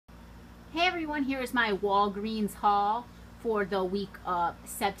Hey everyone, here is my Walgreens haul for the week of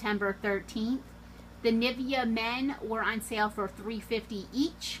September 13th. The Nivea men were on sale for $3.50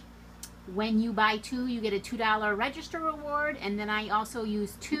 each. When you buy two, you get a $2 register reward, and then I also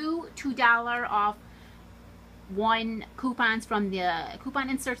use two $2 off one coupons from the coupon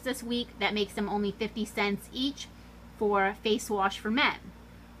inserts this week. That makes them only 50 cents each for face wash for men.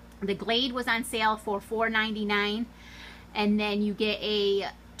 The Glade was on sale for $4.99, and then you get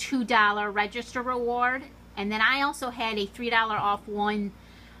a $2 register reward. And then I also had a $3 off one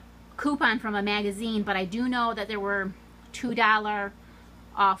coupon from a magazine, but I do know that there were $2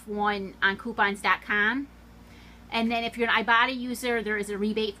 off one on coupons.com. And then if you're an Ibotta user, there is a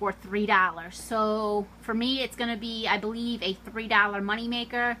rebate for $3. So for me, it's going to be, I believe, a $3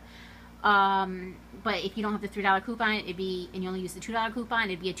 moneymaker. But if you don't have the $3 coupon, it'd be, and you only use the $2 coupon,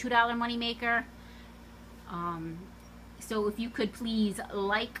 it'd be a $2 moneymaker. So if you could please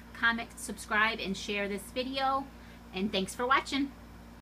like, comment, subscribe, and share this video. And thanks for watching.